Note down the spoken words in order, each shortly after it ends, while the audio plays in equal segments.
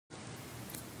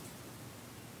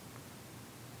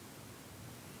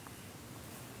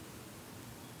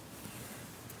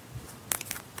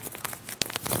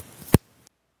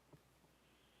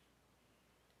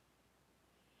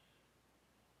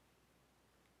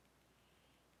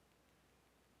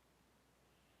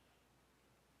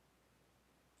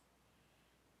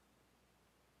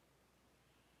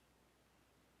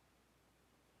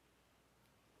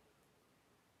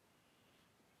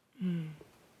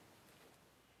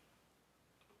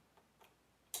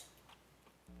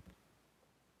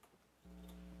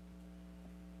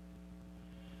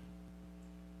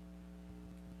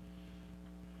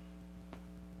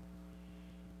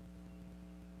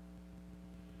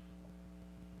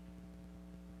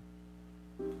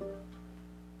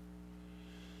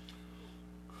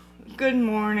Good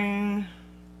morning.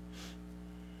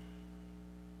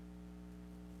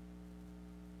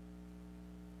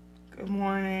 Good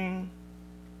morning.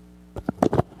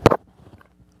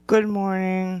 Good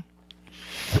morning.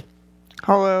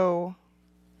 Hello.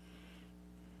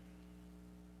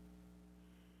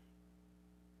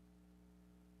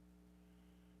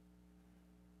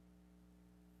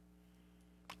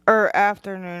 Or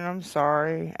afternoon, I'm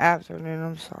sorry. Afternoon,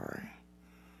 I'm sorry.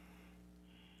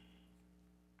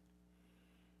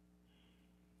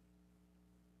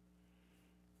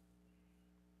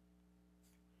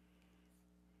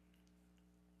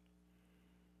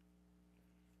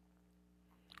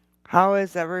 How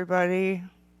is everybody?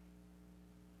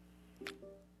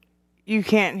 You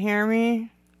can't hear me?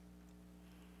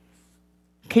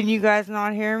 Can you guys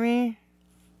not hear me?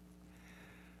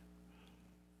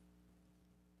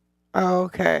 Oh,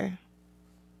 okay.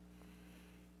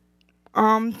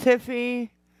 Tiffy,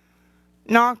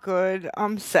 not good.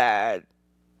 I'm sad.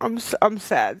 I'm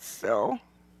sad still.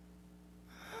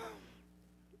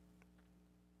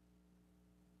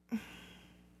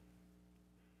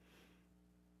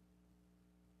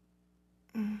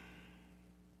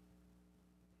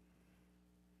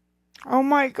 Oh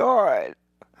my god.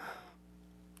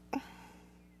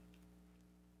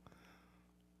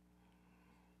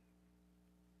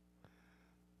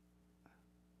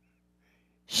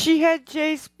 She had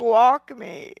Jace block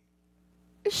me.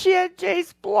 She had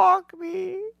Jace block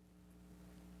me.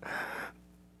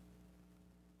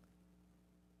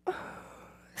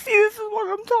 See, this is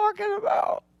what I'm talking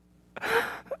about.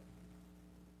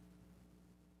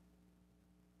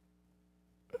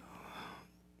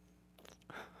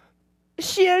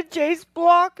 She had Jace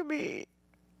block me.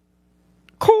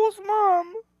 Cole's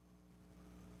mom.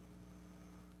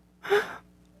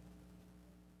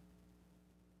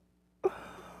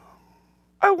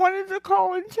 I wanted to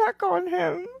call and check on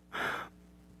him.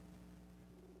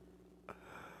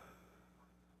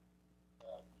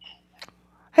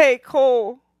 Hey,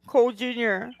 Cole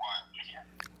Jr.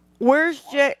 Where's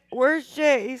Jace?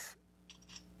 Why?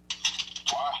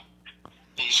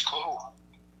 He's cool.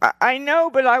 I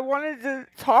know, but I wanted to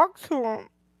talk to him.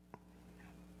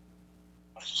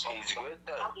 He's good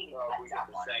though.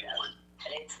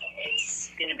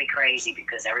 It's gonna be crazy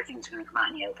because everything's gonna come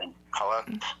out in the open.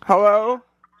 Hello?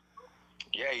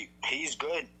 Yeah, he's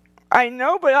good. I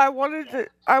know, but I wanted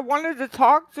to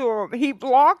talk to him. He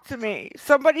blocked me.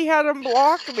 Somebody had him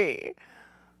block me.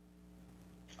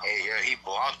 Hey, yeah, he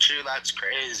blocked you? That's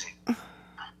crazy.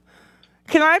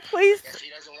 Can I please? Guess he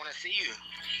doesn't want to see you.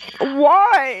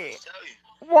 Why?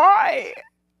 Why?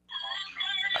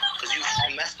 Because you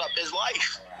messed up his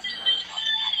life.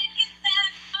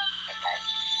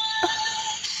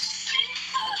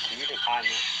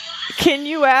 Can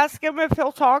you ask him if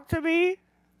he'll talk to me?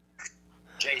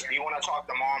 Jace, do you want to talk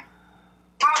to mom?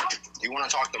 Do you want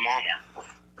to talk to mom? Yeah.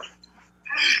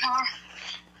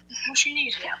 What you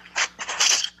need? Yeah.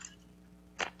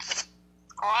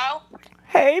 Hello?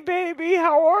 Hey, baby,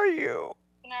 how are you?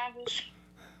 Nervous.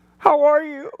 How are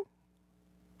you?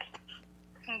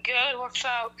 I'm good. What's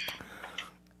up?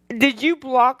 Did you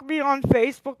block me on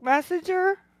Facebook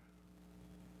Messenger?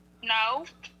 No.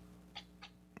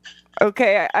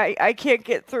 Okay, I can't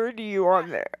get through to you on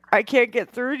there. I can't get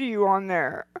through to you on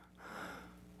there.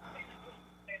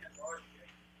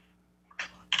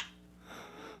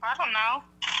 I don't know.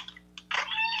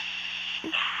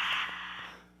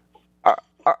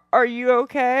 Are you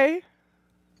okay?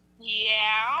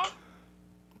 Yeah.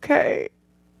 Okay.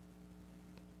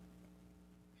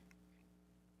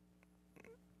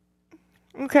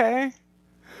 Okay.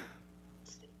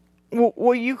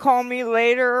 Will you call me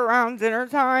later around dinner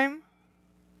time?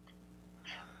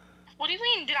 What do you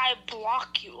mean, did I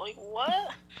block you? Like,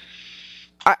 what?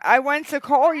 I went to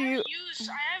call you.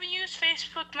 I haven't used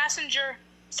Facebook Messenger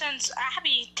since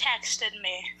Abby texted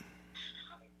me.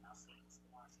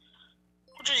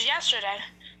 Which was yesterday.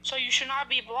 So you should not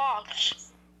be blocked.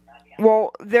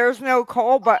 Well, there's no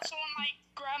call button. If someone,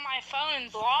 grabbed my phone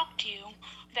and blocked you,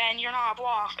 then you're not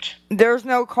blocked. There's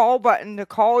no call button to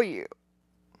call you.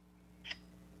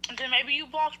 Then maybe you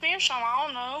blocked me or something. I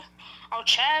don't know. I'll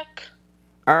check.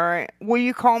 Alright. Will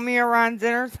you call me around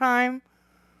dinner time?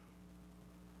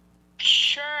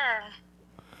 Sure.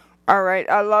 Alright,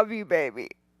 I love you, baby.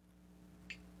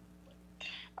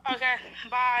 Okay,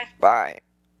 bye. Bye.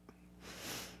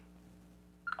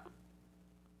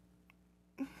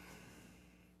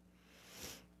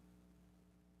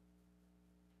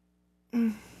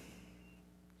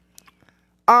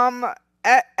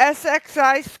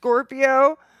 SXI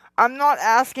Scorpio, I'm not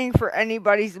asking for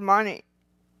anybody's money.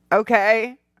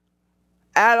 Okay?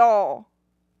 At all.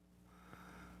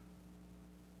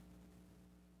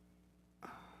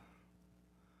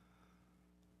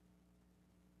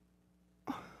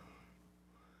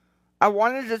 I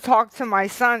wanted to talk to my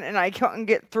son and I couldn't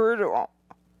get through to him.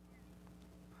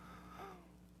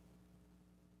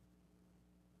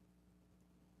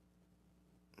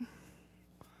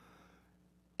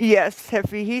 Yes,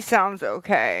 Tiffy, he sounds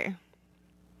okay.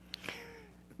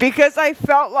 Because I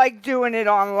felt like doing it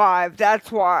on live,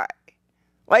 that's why.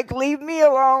 Like, leave me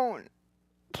alone.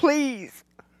 Please.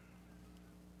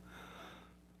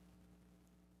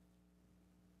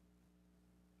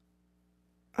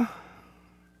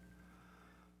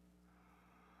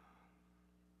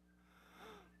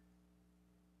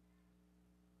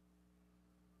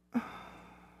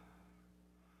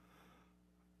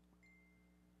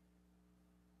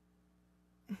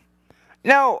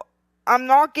 No, I'm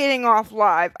not getting off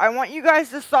live. I want you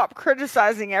guys to stop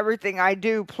criticizing everything I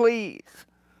do, please.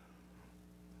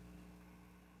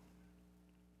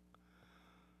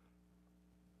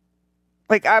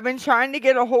 Like, I've been trying to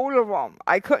get a hold of him.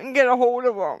 I couldn't get a hold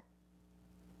of him.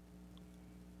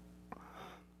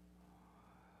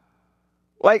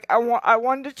 Like, I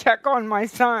wanted to check on my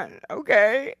son,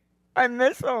 okay? I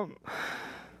miss him.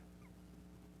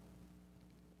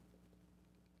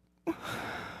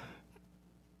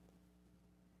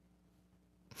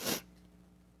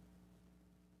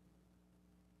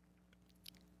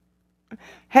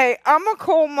 Hey, I'm a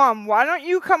cool mom. Why don't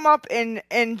you come up and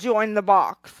join the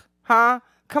box? Huh?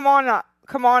 Come on up.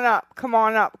 Come on up. Come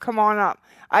on up. Come on up.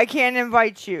 I can't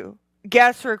invite you.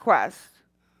 Guest request.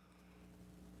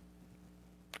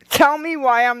 Tell me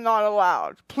why I'm not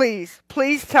allowed. Please.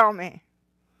 Please tell me.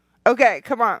 Okay,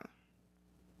 come on.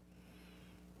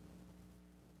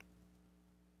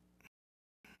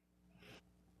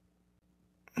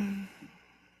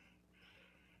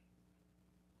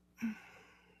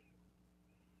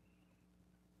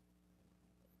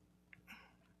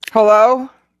 Hello?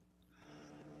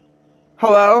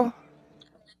 Hello?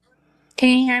 Can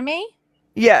you hear me?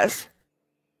 Yes.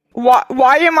 Why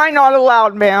am I not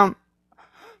allowed, ma'am?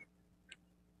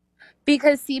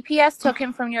 Because CPS took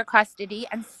him from your custody,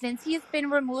 and since he's been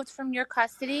removed from your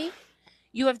custody,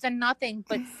 you have done nothing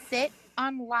but sit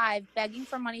on live begging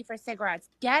for money for cigarettes.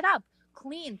 Get up,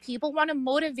 clean. People want to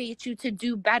motivate you to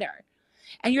do better.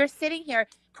 And you're sitting here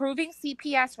proving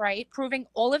CPS right, proving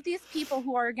all of these people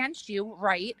who are against you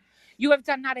right. You have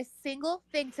done not a single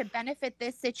thing to benefit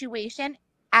this situation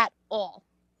at all.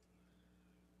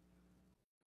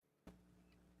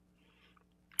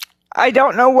 I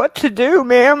don't know what to do,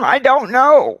 ma'am. I don't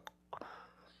know.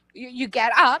 You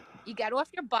get up, you get off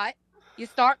your butt, you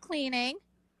start cleaning,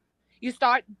 you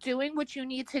start doing what you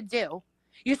need to do.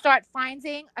 You start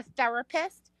finding a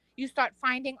therapist, you start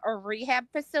finding a rehab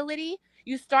facility,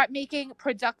 you start making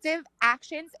productive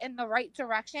actions in the right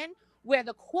direction where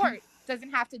the court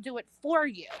doesn't have to do it for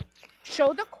you.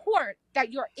 Show the court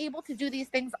that you're able to do these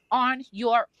things on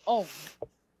your own.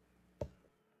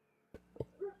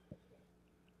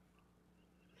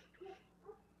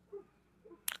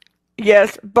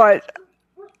 Yes, but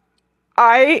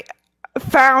I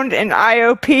found an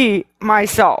IOP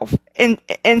myself, in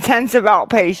intensive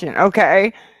outpatient,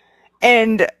 okay?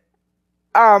 And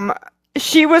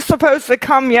she was supposed to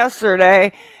come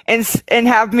yesterday and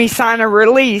have me sign a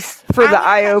release for the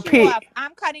IOP.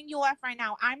 I'm cutting you off right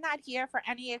now. I'm not here for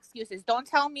any excuses. Don't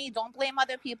tell me, don't blame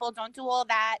other people, don't do all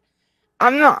that.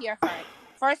 I'm not here for it.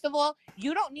 First of all,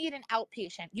 you don't need an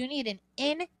outpatient. You need an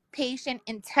inpatient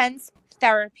intense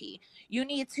therapy. You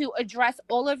need to address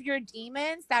all of your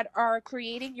demons that are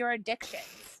creating your addictions.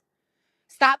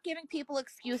 Stop giving people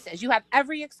excuses. You have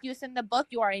every excuse in the book.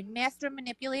 You are a master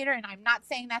manipulator, and I'm not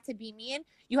saying that to be mean.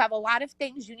 You have a lot of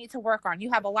things you need to work on.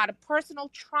 You have a lot of personal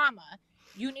trauma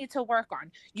you need to work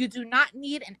on. You do not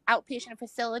need an outpatient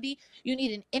facility. You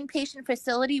need an inpatient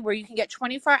facility where you can get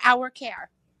 24-hour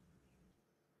care.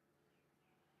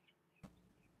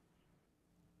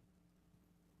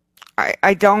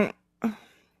 I don't.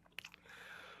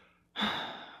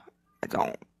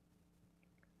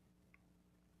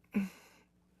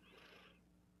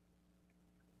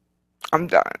 I'm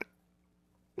done.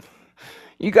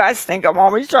 You guys think I'm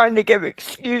always trying to give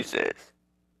excuses.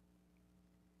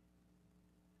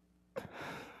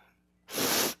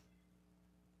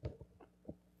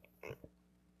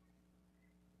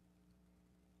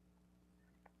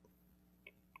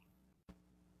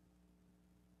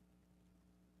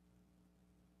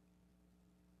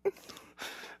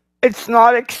 It's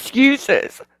not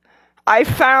excuses. I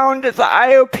found the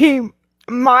IOP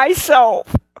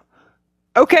myself.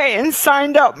 Okay, and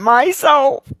signed up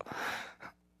myself.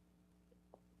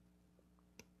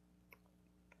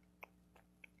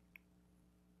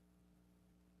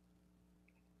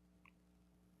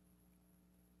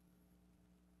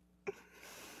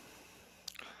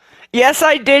 Yes,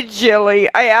 I did, Jilly.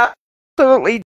 I absolutely